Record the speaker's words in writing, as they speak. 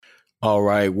All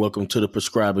right, welcome to the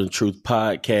Prescribing Truth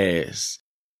podcast.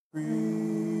 Prescribe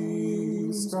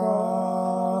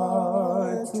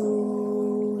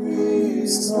truth.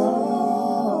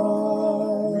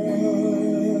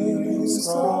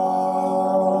 Prescribe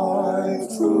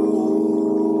truth.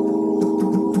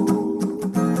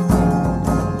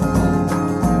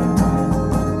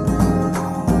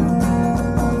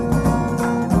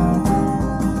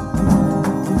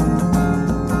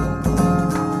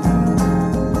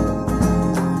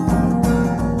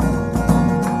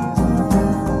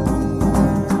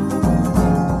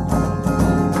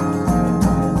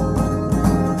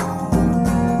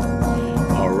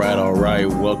 All right,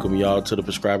 welcome y'all to the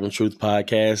Prescribing Truth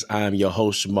podcast. I am your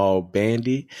host, Jamal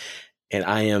Bandy, and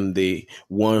I am the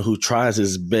one who tries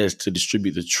his best to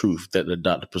distribute the truth that the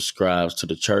doctor prescribes to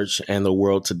the church and the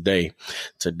world today.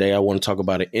 Today, I want to talk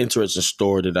about an interesting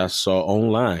story that I saw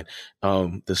online.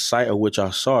 The site of which I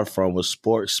saw it from was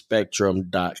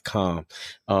sportspectrum.com.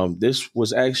 This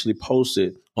was actually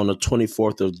posted on the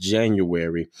 24th of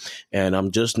January, and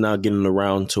I'm just now getting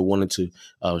around to wanting to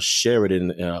share it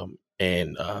and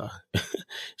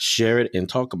share it and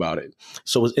talk about it.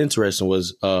 So what's interesting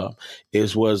was a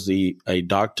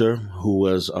doctor who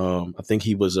was I think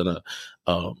he was a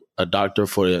doctor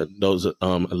for those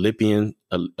Olympian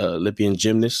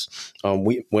gymnasts,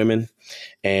 women,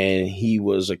 and he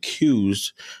was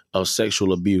accused of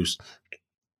sexual abuse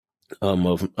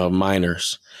of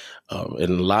minors,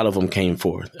 and a lot of them came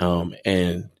forth,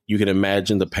 and you can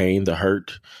imagine the pain, the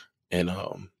hurt, and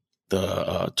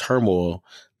the turmoil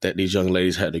that these young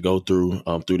ladies had to go through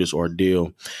this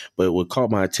ordeal. But what caught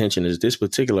my attention is this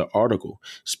particular article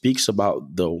speaks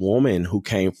about the woman who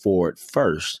came forward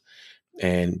first.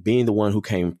 And being the one who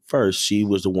came first, she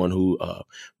was the one who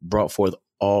brought forth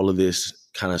all of this,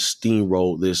 kind of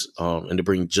steamrolled this, and to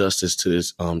bring justice to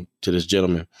this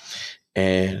gentleman.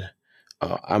 And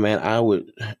I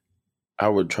would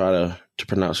try to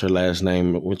pronounce her last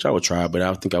name, which I would try, but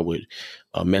I think I would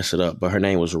mess it up. But her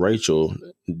name was Rachel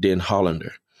Den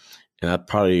Hollander. And I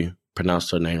probably pronounced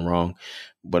her name wrong,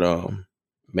 but the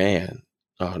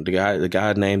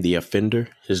guy named the offender,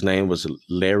 his name was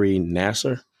Larry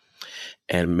Nassar,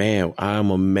 and man,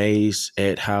 I'm amazed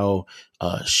at how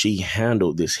she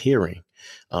handled this hearing.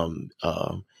 Man,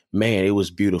 it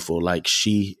was beautiful. Like,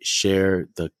 she shared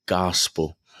the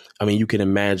gospel. I mean, you can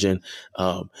imagine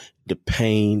the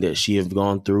pain that she had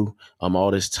gone through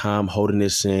all this time, holding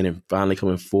this in and finally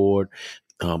coming forward.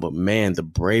 But man, the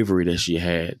bravery that she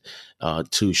had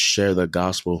to share the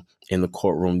gospel in the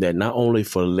courtroom, that not only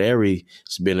for Larry's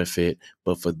benefit,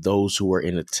 but for those who were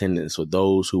in attendance, for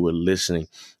those who were listening.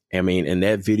 I mean, and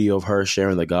that video of her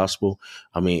sharing the gospel,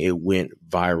 I mean, it went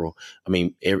viral. I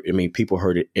mean, people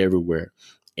heard it everywhere.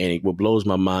 And what blows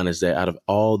my mind is that out of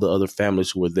all the other families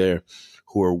who were there,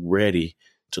 who were ready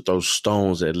to throw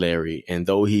stones at Larry, and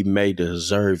though he may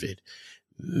deserve it,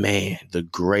 man, the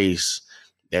grace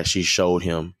that she showed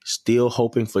him, still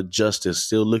hoping for justice,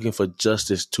 still looking for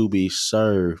justice to be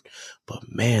served. But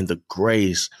man, the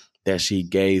grace that she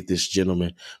gave this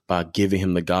gentleman by giving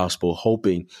him the gospel,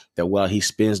 hoping that while he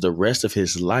spends the rest of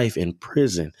his life in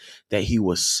prison, that he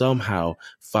will somehow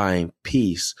find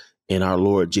peace in our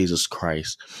Lord Jesus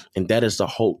Christ. And that is the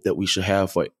hope that we should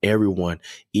have for everyone,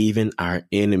 even our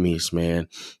enemies, man.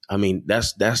 I mean,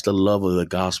 that's the love of the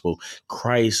gospel.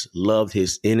 Christ loved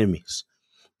his enemies.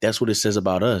 That's what it says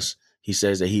about us. He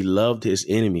says that he loved his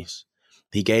enemies.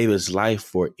 He gave his life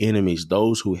for enemies,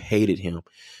 those who hated him,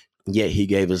 yet he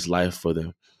gave his life for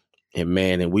them. And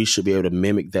man, and we should be able to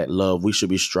mimic that love. We should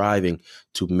be striving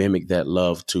to mimic that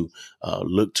love, to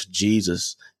look to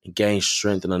Jesus and gain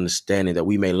strength and understanding, that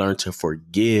we may learn to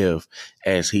forgive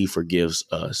as he forgives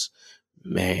us.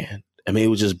 Man, I mean, it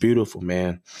was just beautiful,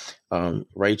 man.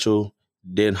 Rachel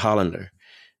Den Hollander,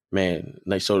 man.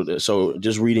 Like, so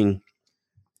just reading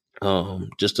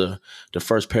the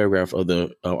first paragraph of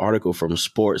the article from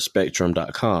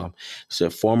sportspectrum.com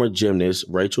said former gymnast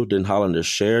Rachel Den Hollander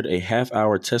shared a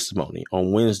half-hour testimony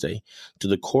on Wednesday to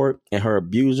the court and her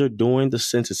abuser during the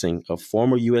sentencing of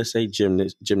former USA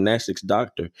gymnastics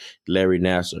doctor Larry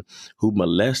Nassar, who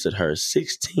molested her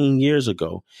 16 years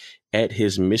ago at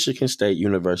his Michigan State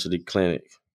University clinic.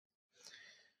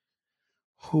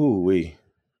 Hoo-wee.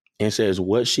 And says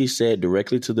what she said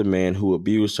directly to the man who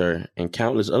abused her and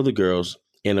countless other girls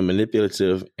in a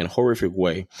manipulative and horrific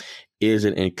way is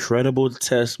an incredible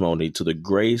testimony to the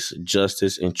grace,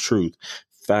 justice, and truth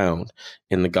found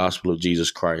in the gospel of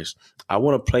Jesus Christ. I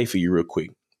want to play for you real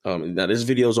quick. Now, this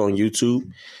video is on YouTube,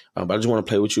 but I just want to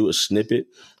play with you a snippet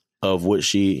of what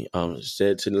she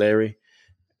said to Larry.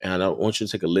 And I want you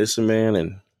to take a listen, man,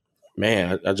 and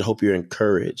man, I just hope you're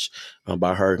encouraged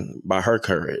by her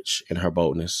courage and her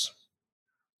boldness.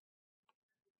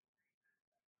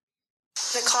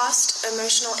 The cost,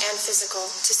 emotional and physical,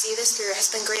 to see this through has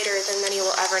been greater than many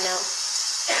will ever know.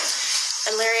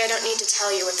 And Larry, I don't need to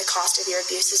tell you what the cost of your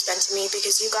abuse has been to me,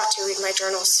 because you got to read my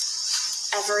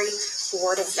journals, every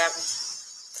word of them,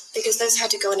 because those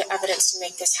had to go into evidence to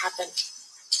make this happen.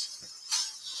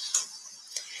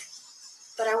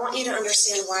 But I want you to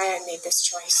understand why I made this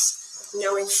choice,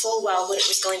 knowing full well what it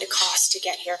was going to cost to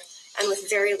get here, and with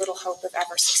very little hope of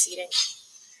ever succeeding.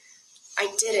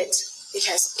 I did it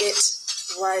because it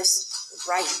was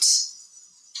right.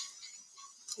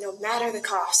 No matter the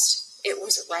cost, it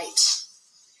was right.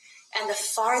 And the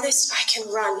farthest I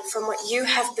can run from what you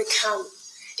have become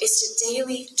is to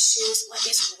daily choose what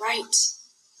is right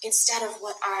instead of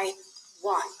what I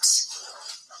want.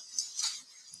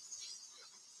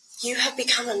 You have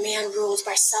become a man ruled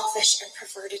by selfish and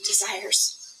perverted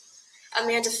desires. A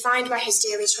man defined by his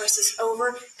daily choices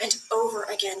over and over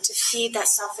again to feed that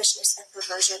selfishness and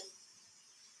perversion.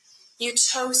 You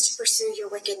chose to pursue your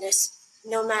wickedness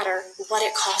no matter what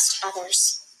it cost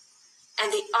others.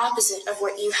 And the opposite of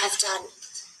what you have done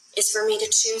is for me to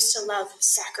choose to love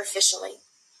sacrificially,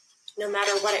 no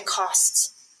matter what it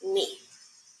costs me.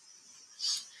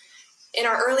 In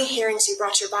our early hearings, you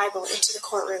brought your Bible into the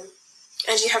courtroom,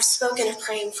 and you have spoken of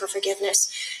praying for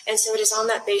forgiveness, and so it is on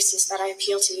that basis that I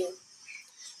appeal to you.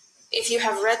 If you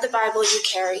have read the Bible you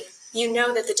carry, you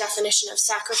know that the definition of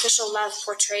sacrificial love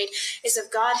portrayed is of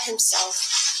God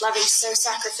himself, loving so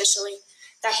sacrificially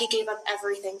that he gave up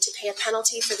everything to pay a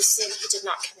penalty for the sin he did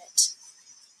not commit.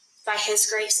 By his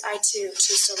grace, I too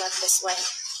choose to love this way.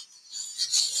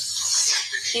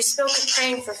 You spoke of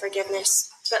praying for forgiveness,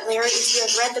 but Larry, if you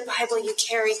have read the Bible you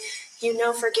carry, you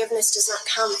know forgiveness does not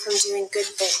come from doing good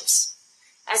things,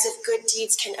 as if good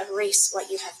deeds can erase what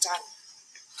you have done.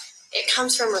 It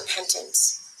comes from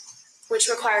repentance, which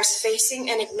requires facing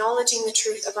and acknowledging the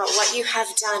truth about what you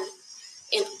have done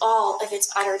in all of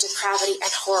its utter depravity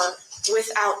and horror,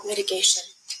 without mitigation,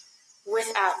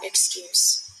 without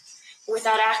excuse,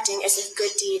 without acting as if good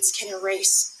deeds can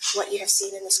erase what you have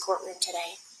seen in this courtroom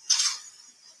today.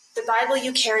 The Bible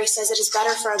you carry says it is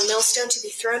better for a millstone to be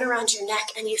thrown around your neck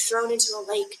and you thrown into a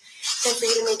lake than for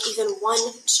you to make even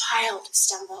one child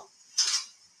stumble.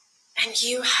 And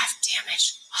you have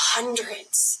damaged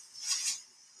hundreds.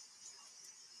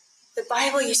 The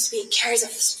Bible you speak carries a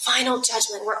final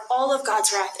judgment where all of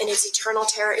God's wrath and its eternal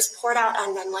terror is poured out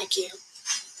on men like you.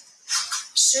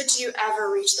 Should you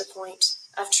ever reach the point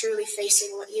of truly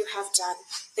facing what you have done,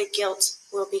 the guilt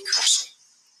will be crushing.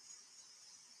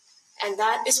 And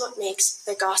that is what makes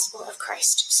the gospel of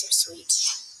Christ so sweet,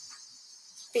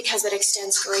 because it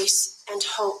extends grace and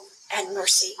hope and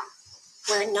mercy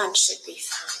where none should be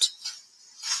found.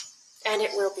 And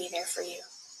it will be there for you.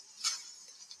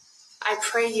 I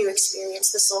pray you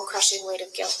experience the soul-crushing weight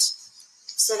of guilt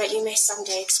so that you may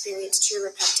someday experience true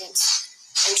repentance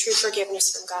and true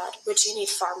forgiveness from God, which you need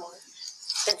far more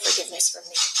than forgiveness from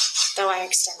me, though I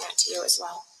extend that to you as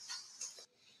well.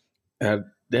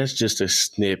 That's just a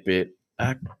snippet.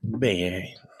 Man.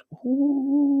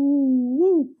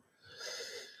 Ooh.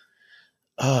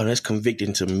 Oh, that's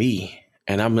convicting to me.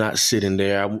 And I'm not sitting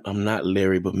there. I'm not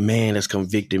Larry, but man, that's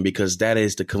convicting, because that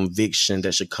is the conviction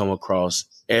that should come across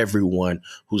everyone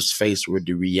who's faced with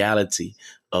the reality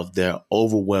of their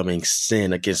overwhelming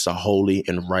sin against a holy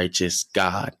and righteous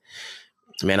God.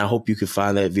 Man, I hope you can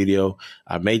find that video.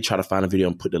 I may try to find a video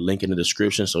and put the link in the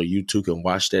description so you too can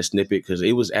watch that snippet, because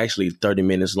it was actually 30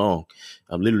 minutes long,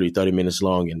 literally 30 minutes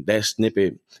long. And that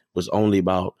snippet was only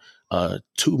about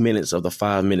 2 minutes of the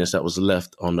 5 minutes that was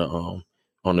left on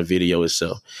the video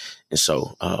itself. And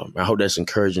so I hope that's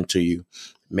encouraging to you.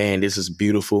 Man, this is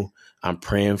beautiful. I'm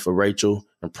praying for Rachel.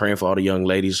 I'm praying for all the young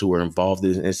ladies who were involved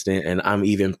in this incident. And I'm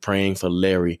even praying for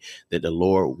Larry, that the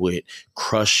Lord would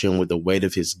crush him with the weight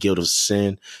of his guilt of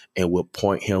sin and would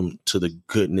point him to the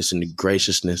goodness and the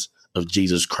graciousness of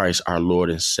Jesus Christ, our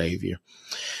Lord and Savior.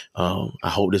 I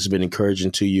hope this has been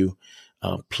encouraging to you.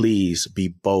 Please be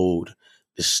bold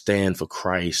to stand for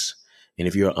Christ. And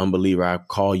if you're an unbeliever, I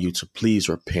call you to please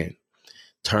repent.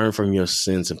 Turn from your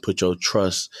sins and put your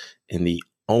trust in the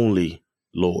only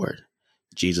Lord,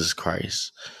 Jesus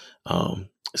Christ.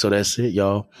 So that's it,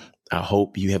 y'all. I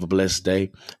hope you have a blessed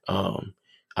day.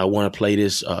 I want to play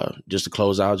this just to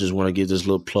close out. Just want to give this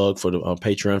little plug for the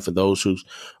Patreon for those who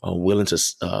are willing to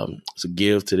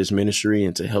give to this ministry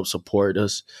and to help support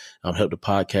us, help the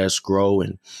podcast grow,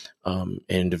 and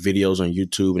the videos on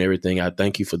YouTube and everything. I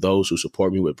thank you for those who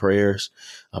support me with prayers.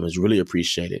 It's really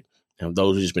appreciated. And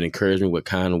those who just been encouraging me with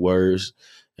kind words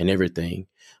and everything.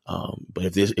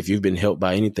 But if you've been helped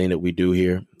by anything that we do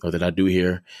here or that I do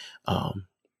here,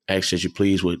 ask that you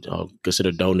please would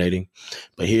consider donating.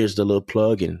 But here's the little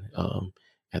plug, and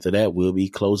after that, we'll be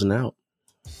closing out.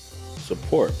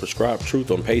 Support Prescribed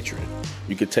Truth on Patreon.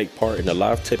 You can take part in the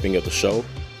live tipping of the show,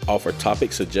 offer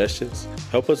topic suggestions,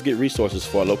 help us get resources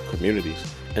for our local communities,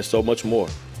 and so much more.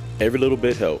 Every little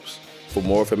bit helps. For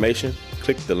more information,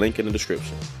 click the link in the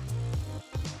description.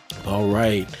 All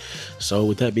right. So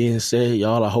with that being said,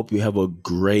 y'all, I hope you have a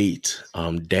great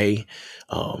day.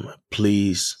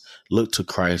 Please look to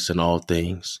Christ in all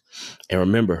things. And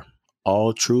remember,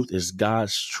 all truth is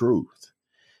God's truth.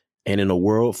 And in a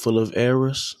world full of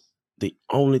errors, the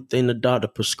only thing the doctor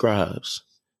prescribes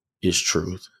is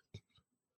truth.